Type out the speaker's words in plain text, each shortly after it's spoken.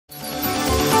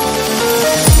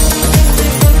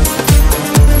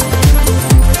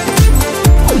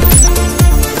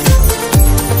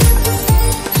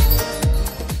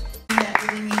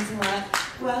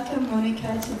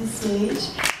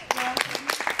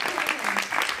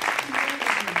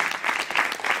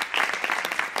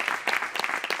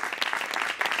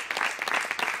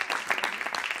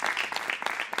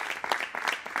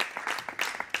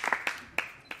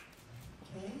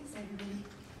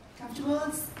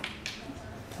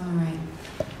All right.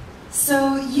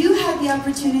 So you had the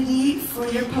opportunity for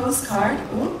your postcard.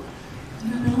 Oh, I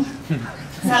don't know.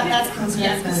 That's closer.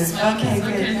 Yes, that's better. Okay,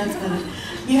 good. That's better.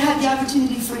 You had the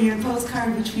opportunity for your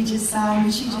postcard, which we just saw,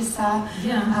 which you just saw,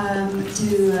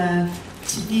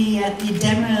 to be at the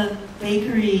Demel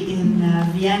Bakery in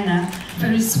Vienna.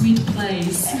 Very sweet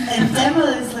place. And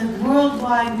Demel is like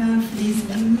worldwide known for these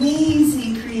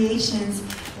amazing creations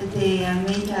that they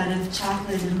make out of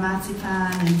chocolate and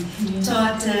marzipan and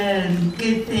torte and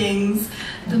good things.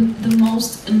 The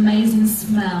most amazing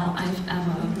smell I've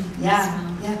ever smelled.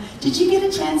 Yeah. Did you get a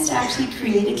chance to actually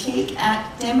create a cake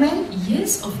at Demel?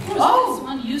 Yes, of course. Oh! This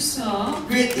one you saw.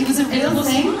 It was a real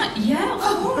thing? Yeah, of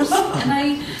course. And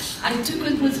I took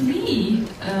it with me.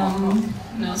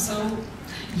 So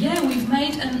yeah, we've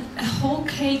made a whole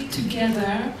cake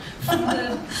together from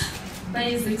the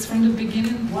basics, from the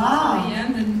beginning to the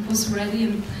end, and it was ready.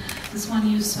 And this one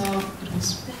you saw, it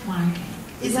was my cake.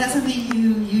 Is that something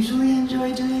you usually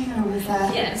enjoy doing, or was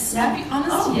that? Yes, to be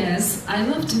honest, yes. I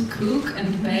love to cook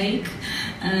and bake,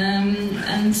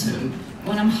 and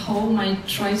when I'm home, I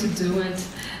try to do it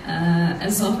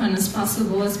as often as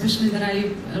possible. Especially that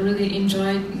I really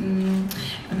enjoy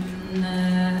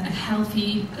a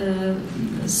healthy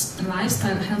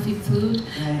lifestyle, healthy food,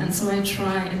 and so I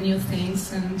try new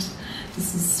things, and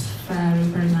this is very,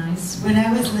 very nice. When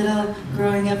I was little,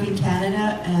 growing up in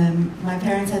Canada, my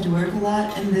parents had to work a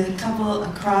lot, and the couple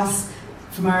across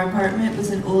from our apartment was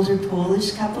an older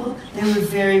Polish couple. They were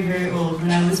very, very old when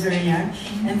I was very young,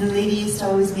 and the lady used to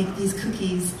always make these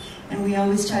cookies, and we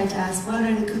always tried to ask, what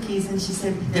are the cookies? And she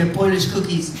said, they're Polish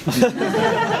cookies. I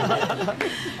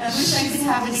wish I could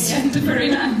have it again. Very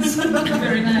nice,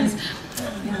 very nice.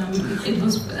 It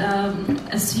was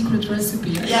a secret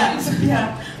recipe.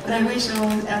 Yeah. But I wish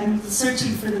I'm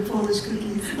searching for the Polish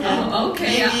cookies. Yeah. Oh,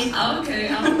 okay.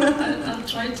 I'll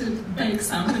try to bake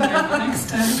something next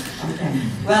time. Okay.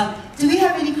 Well, do we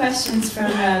have any questions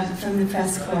from the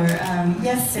press corps?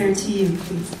 Yes, sir, to you,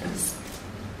 please.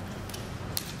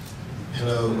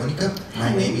 Hello, Monika.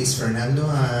 My name is Fernando.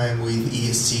 I'm with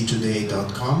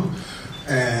ESCKAZ.com.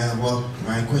 Well,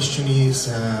 my question is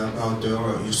about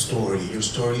your story. Your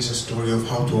story is a story of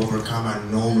how to overcome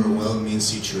an overwhelming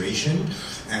situation.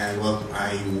 And well,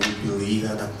 I would believe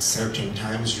that at certain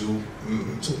times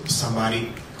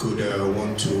somebody could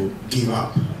want to give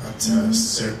up at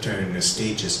certain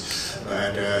stages.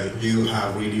 But you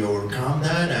have really overcome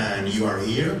that, and you are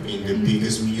here in the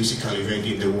biggest musical event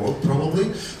in the world,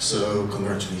 probably. So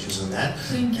congratulations on that.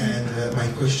 Thank you. And my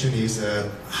question is,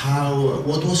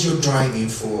 what was your driving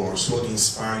force? What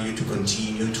inspired you to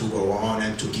continue to go on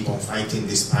and to keep on fighting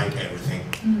despite everything?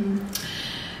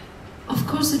 Of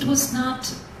course, it was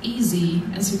not easy,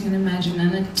 as you can imagine,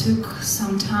 and it took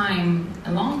some time,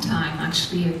 a long time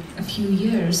actually, a few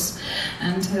years,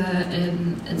 and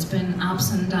it's been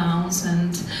ups and downs,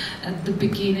 and at the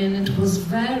beginning it was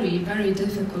very, very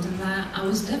difficult, and I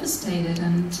was devastated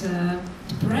and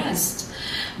depressed.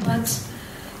 But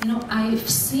I've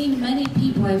seen many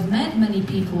people, I've met many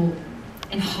people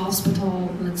in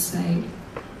hospital, let's say,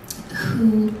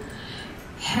 who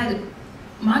had a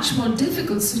much more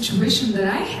difficult situation than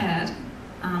I had,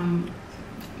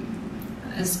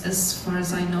 as far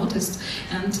as I noticed,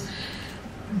 and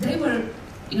they were,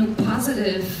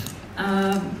 positive.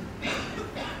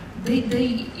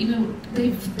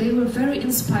 They were very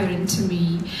inspiring to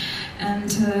me,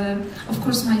 and of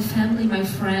course my family, my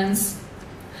friends,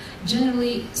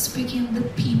 generally speaking, the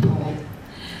people,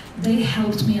 they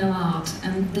helped me a lot,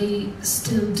 and they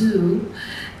still do.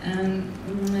 And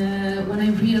when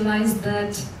I realized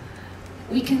that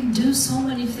we can do so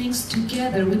many things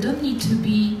together, we don't need to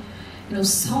be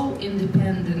so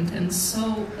independent and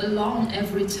so alone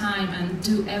every time and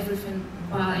do everything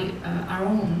by our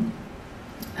own.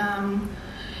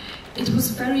 It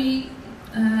was very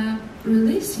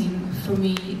releasing for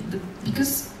me,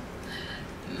 because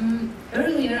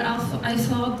earlier I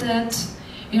thought that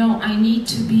I need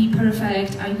to be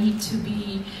perfect, I need to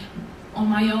be on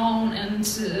my own, and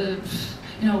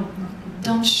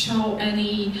don't show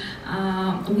any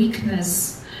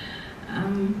weakness.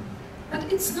 But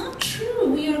it's not true.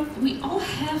 We all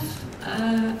have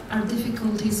our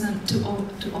difficulties to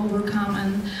overcome,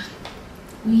 and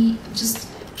we just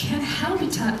can't help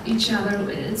each other.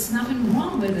 It's nothing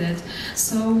wrong with it.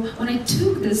 So when I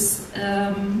took this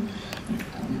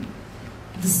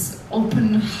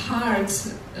open heart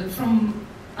from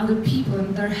other people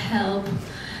and their help,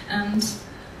 and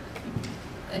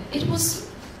it was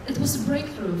a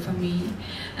breakthrough for me.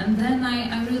 And then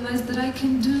I realized that I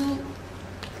can do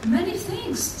many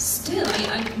things still.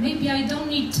 Maybe I don't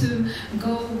need to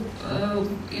go,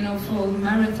 for a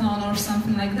marathon or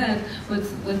something like that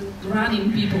with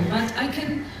running people, but I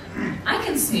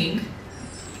can sing.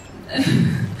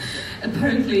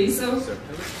 Apparently, so.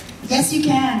 Yes, you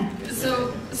can.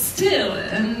 So still,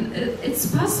 and it's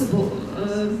possible.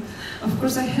 Of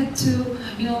course, I had to,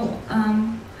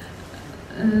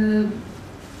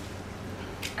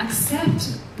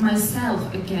 accept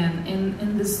myself again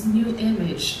in this new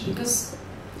image, because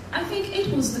I think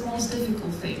it was the most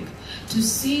difficult thing to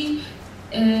see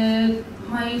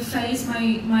my face,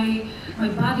 my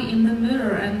body in the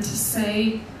mirror, and to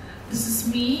say, this is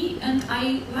me, and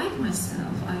I like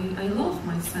myself, I love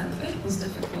myself. It was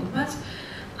difficult, but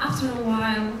after a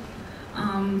while,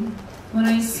 when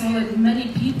I saw that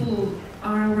many people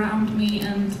are around me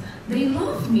and they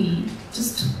love me,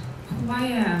 just who I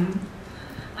am,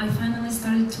 I finally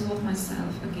started to love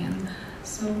myself again.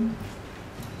 So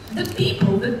the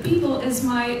people is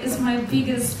my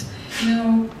biggest,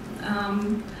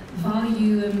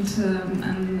 value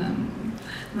and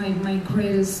my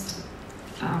greatest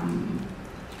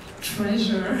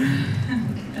treasure.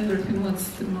 Everything. What's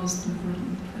the most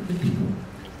important? The people.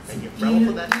 Thank you. Bravo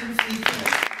for that.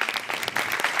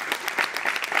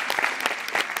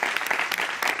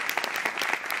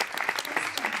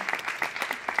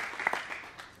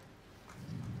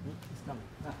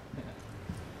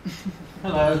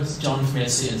 Hello, it's John from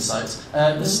ESC Insights.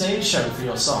 The stage show for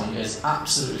your song is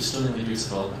absolutely stunningly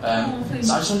beautiful. So I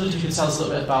just wondered if you could tell us a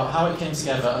little bit about how it came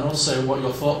together, and also what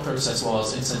your thought process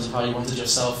was in terms of how you wanted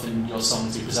yourself and your song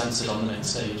to be presented on the main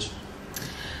stage.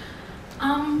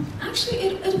 Actually,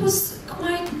 it was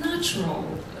quite natural.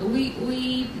 We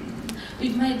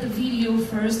made the video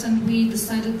first, and we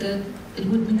decided that it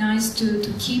would be nice to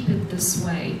keep it this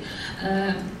way.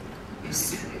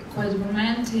 Quite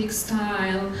romantic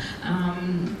style,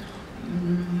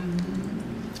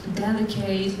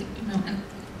 delicate,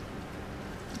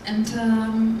 and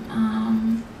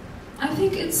I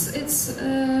think it's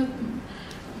a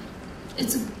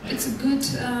good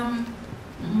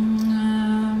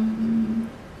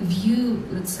view,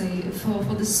 let's say,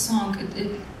 for this song.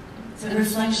 It's a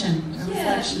reflection.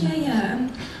 Yeah.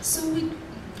 And so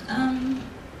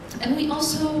and we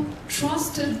also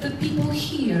trusted the people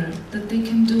here, that they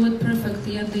can do it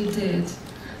perfectly, and they did.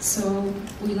 So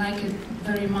we like it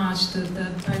very much, the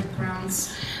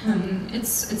backgrounds.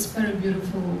 It's very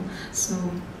beautiful. So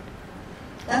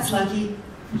that's lucky.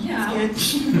 Yeah,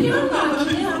 you're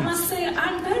lucky. Yeah, I must say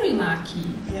I'm very lucky.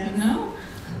 Yeah.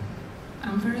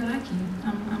 I'm very lucky.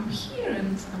 I'm here,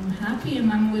 and I'm happy,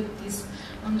 and I'm with these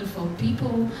wonderful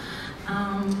people.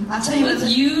 I'll tell you what,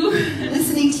 you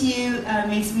listening to you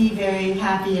makes me very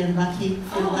happy and lucky.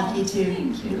 Feel lucky too.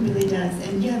 Thank you. It really does.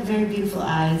 And you have very beautiful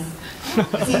eyes.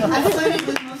 See, I've flirted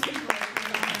with most people.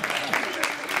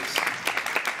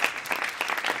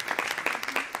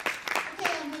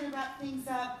 Okay, I'm going to wrap things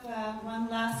up. One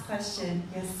last question.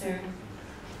 Yes, sir.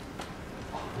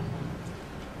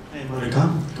 Hey,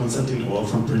 Monika. Konstantin Ohr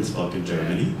from Prinzburg in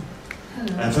Germany.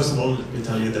 Hello. First of all, let me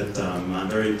tell you that I'm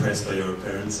very impressed by your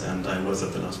appearance, and I was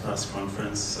at the last press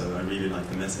conference, so I really like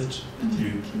the message that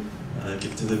you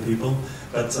give to the people.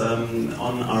 But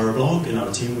on our blog, in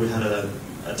our team, we had a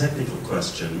technical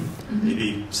question.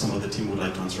 Maybe some of the team would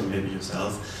like to answer, maybe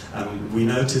yourself. We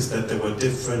noticed that there were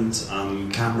different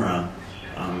camera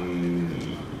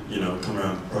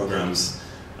programs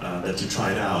that you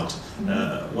tried out.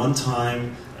 One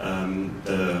time,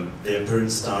 the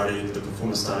appearance started, the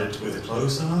performance started with a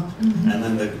close-up, and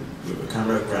then the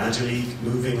camera gradually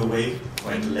moving away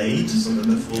quite late, so that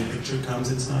the full picture comes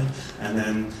inside. And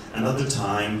then another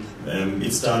time,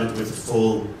 it started with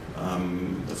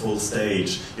the full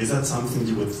stage. Is that something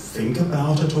you would think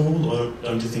about at all, or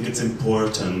don't you think it's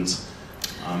important?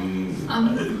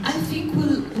 I think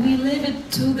we leave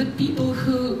it to the people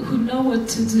who know what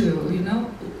to do.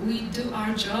 We do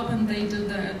our job and they do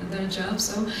their job.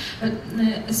 So, but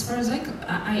as far as I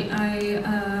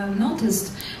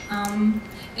noticed,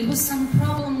 it was some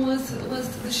problem with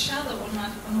the shadow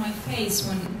on my face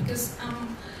because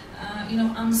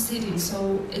I'm sitting,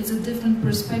 so it's a different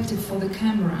perspective for the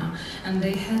camera, and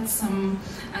they had some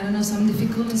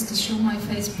difficulties to show my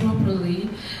face properly.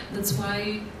 That's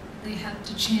why they had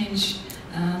to change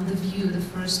the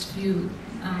first view.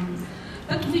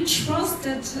 But we trust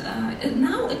that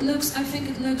now I think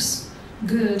it looks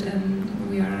good, and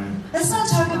we are... Let's not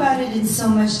talk about it in so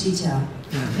much detail.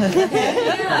 Okay?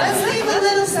 Yeah. Let's leave a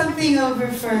little something over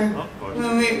for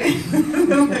when we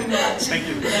watch. Thank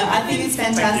you. I think it's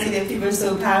fantastic that people are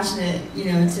so passionate,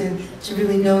 to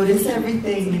really notice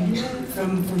everything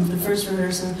from the first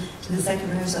rehearsal to the second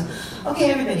rehearsal.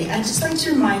 Okay, everybody, I'd just like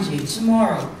to remind you,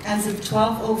 tomorrow, as of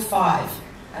 12:05,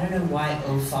 I don't know why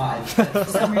 05, but for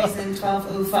some reason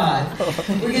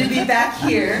 12:05, we're going to be back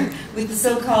here with the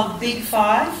so-called Big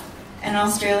Five and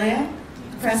Australia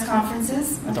press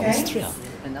conferences. Okay? Austria.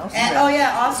 And oh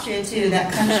yeah, Austria too,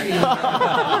 that country.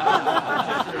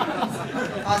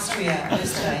 Austria,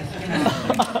 just like,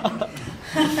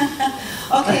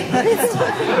 Okay, it's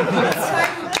time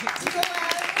to go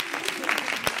out.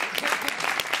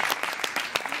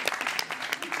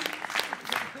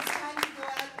 It's time to go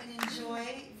out and enjoy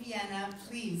Vienna.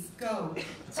 Please go.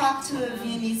 Talk to a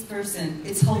Viennese person.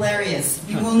 It's hilarious.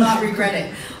 You will not regret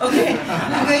it. Okay,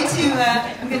 I'm going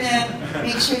to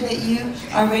make sure that you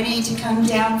are ready to come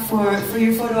down for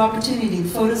your photo opportunity. The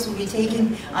photos will be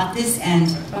taken at this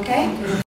end. Okay.